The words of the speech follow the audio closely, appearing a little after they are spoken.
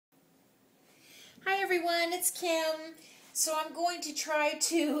everyone, it's Kim. So I'm going to try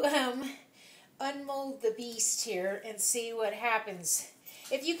to unmold the beast here and see what happens.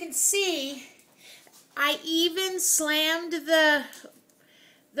 If you can see, I even slammed the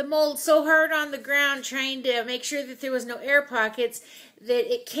mold so hard on the ground trying to make sure that there was no air pockets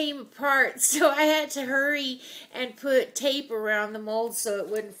that it came apart. So I had to hurry and put tape around the mold so it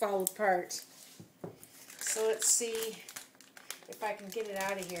wouldn't fall apart. So let's see if I can get it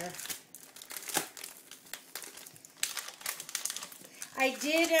out of here. I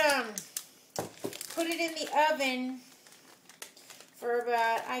did put it in the oven for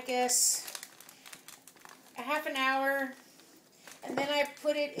about, I guess, a half an hour, and then I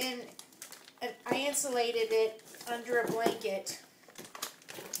put it in, I insulated it under a blanket,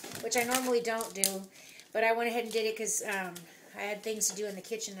 which I normally don't do, but I went ahead and did it because I had things to do in the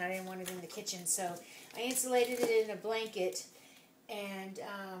kitchen and I didn't want it in the kitchen, so I insulated it in a blanket and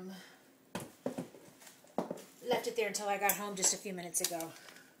left it there until I got home just a few minutes ago.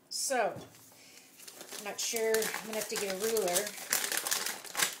 So, I'm not sure, I'm going to have to get a ruler.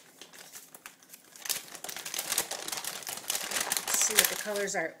 Let's see what the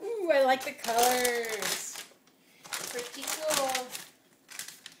colors are. Ooh, I like the colors. Pretty cool.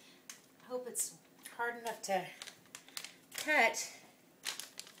 I hope it's hard enough to cut.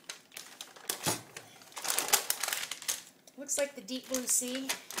 Looks like the deep blue sea.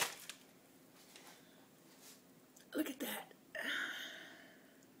 Look at that.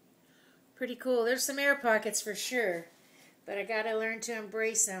 Pretty cool. There's some air pockets for sure, but I gotta learn to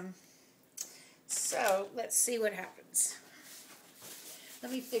embrace them. So let's see what happens.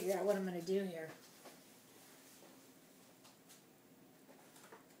 Let me figure out what I'm gonna do here.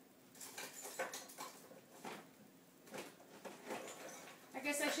 I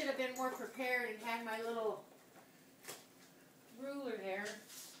guess I should have been more prepared and had my little ruler there.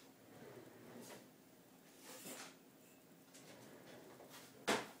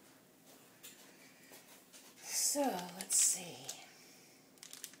 So, let's see.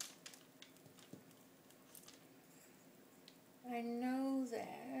 I know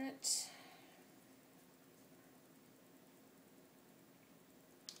that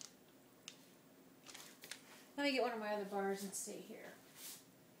let me get one of my other bars and see here.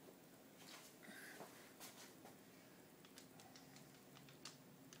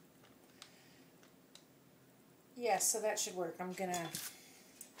 Yes, so that should work. I'm gonna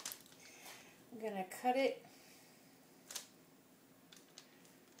cut it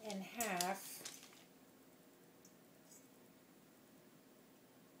in half.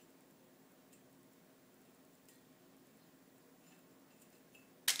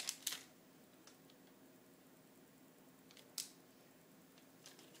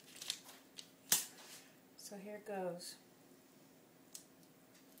 So here it goes.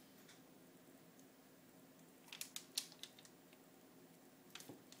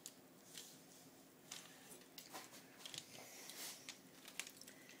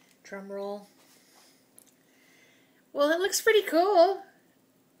 Drum roll. Well, it looks pretty cool,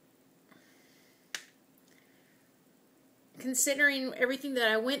 considering everything that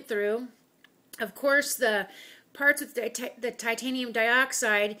I went through. Of course, the parts with the titanium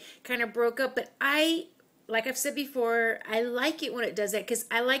dioxide kind of broke up, but like I've said before, I like it when it does that because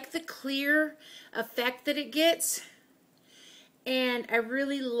I like the clear effect that it gets. And I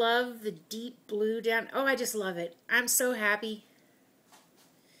really love the deep blue down. Oh, I just love it. I'm so happy.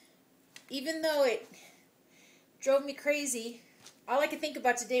 Even though it drove me crazy, all I could think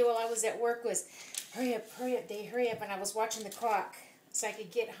about today while I was at work was, hurry up, Day, hurry up. And I was watching the clock so I could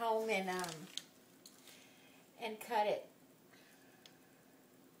get home and cut it.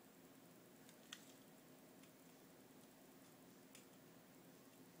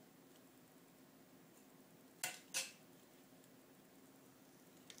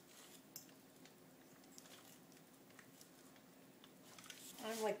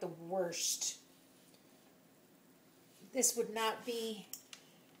 I'm like the worst. This would not be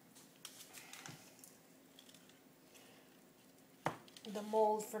the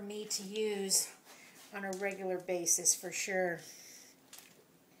mold for me to use on a regular basis for sure,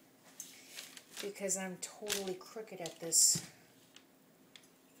 because I'm totally crooked at this.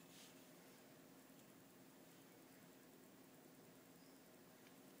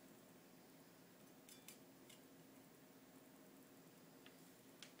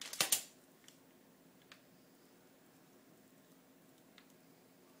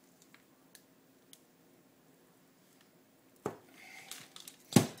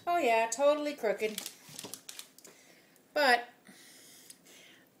 Oh yeah, totally crooked. But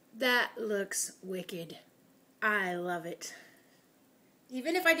that looks wicked. I love it.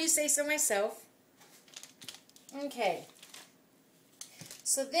 Even if I do say so myself. Okay.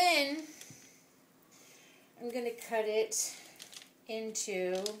 So then I'm going to cut it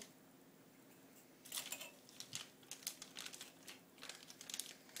into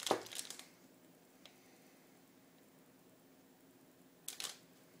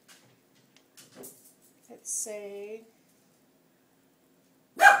let's say,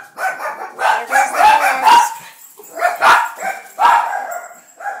 there goes the dogs.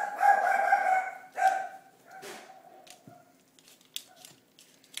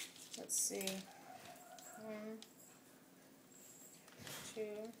 Let's see, 1, 2,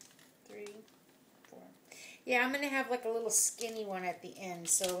 3, 4. Yeah, I'm going to have like a little skinny one at the end,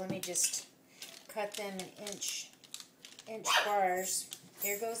 so let me just cut them in inch bars.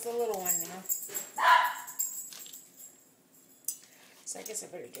 Here goes the little one now. So I guess I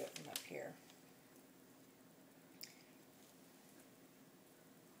better do it from up here.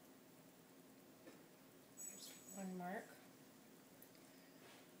 There's one mark.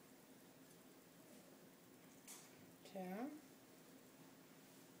 2.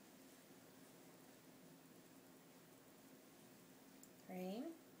 3.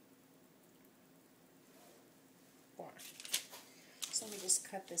 4. So let me just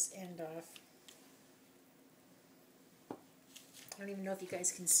cut this end off. I don't even know if you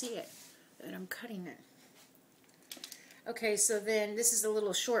guys can see it, that I'm cutting it. Okay, so then this is a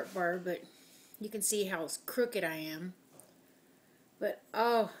little short bar, but you can see how crooked I am. But,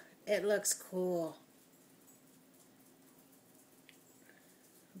 oh, it looks cool.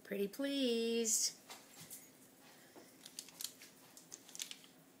 I'm pretty pleased.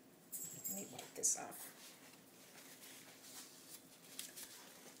 Let me wipe this off.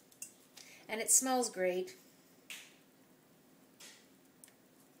 And it smells great.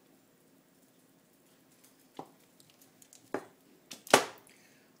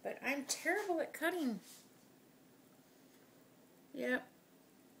 But I'm terrible at cutting. Yep.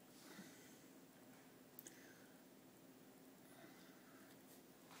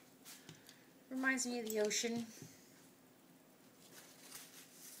 Reminds me of the ocean.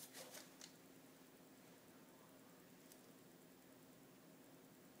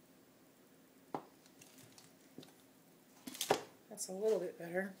 That's a little bit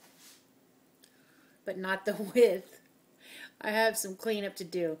better. But not the width. I have some cleanup to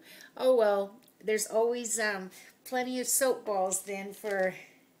do. Oh well, there's always plenty of soap balls then for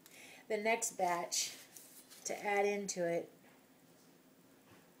the next batch to add into it.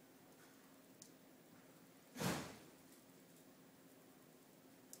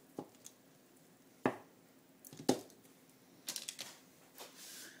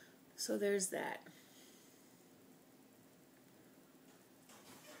 So there's that.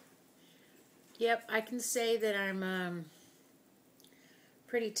 Yep, I can say that I'm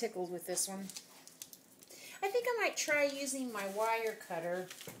pretty tickled with this one. I think I might try using my wire cutter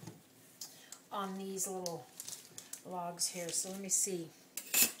on these little logs here. So let me see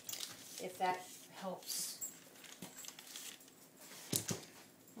if that helps.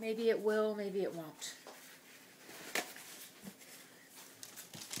 Maybe it will, maybe it won't.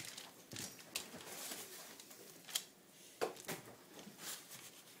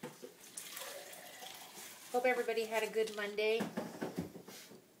 Hope everybody had a good Monday.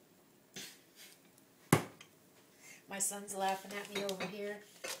 My son's laughing at me over here.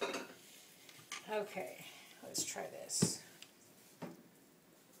 Okay, let's try this.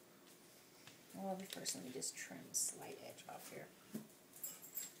 Well, first let me just trim a slight edge off here.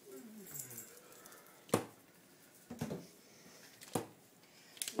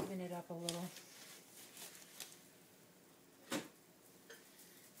 Even it up a little.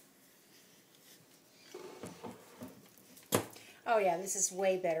 Oh yeah, this is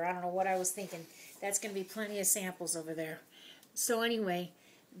way better. I don't know what I was thinking. That's going to be plenty of samples over there. So anyway,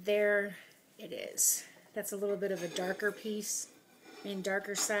 there it is. That's a little bit of a darker piece,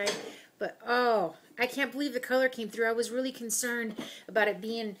 darker side. But oh, I can't believe the color came through. I was really concerned about it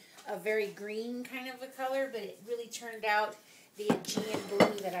being a very green kind of a color, but it really turned out the Aegean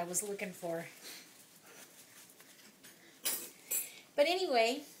blue that I was looking for. But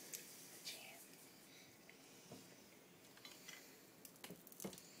anyway,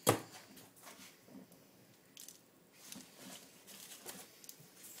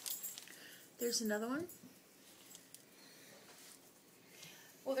 there's another one.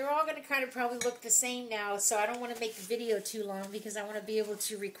 Well, they're all going to kind of probably look the same now, so I don't want to make the video too long because I want to be able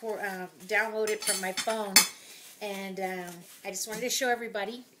to record, download it from my phone. And I just wanted to show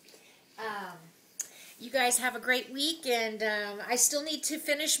everybody. You guys have a great week, and I still need to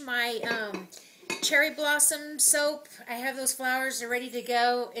finish my cherry blossom soap. I have those flowers, they're ready to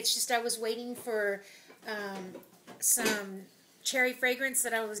go. It's just I was waiting for some cherry fragrance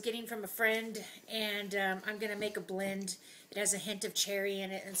that I was getting from a friend, and I'm going to make a blend. It has a hint of cherry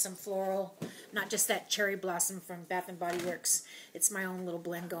in it and some floral, not just that cherry blossom from Bath and Body Works. It's my own little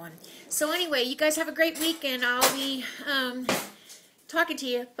blend going. So anyway, you guys have a great week, and I'll be talking to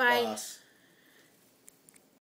you. Bye. Boss.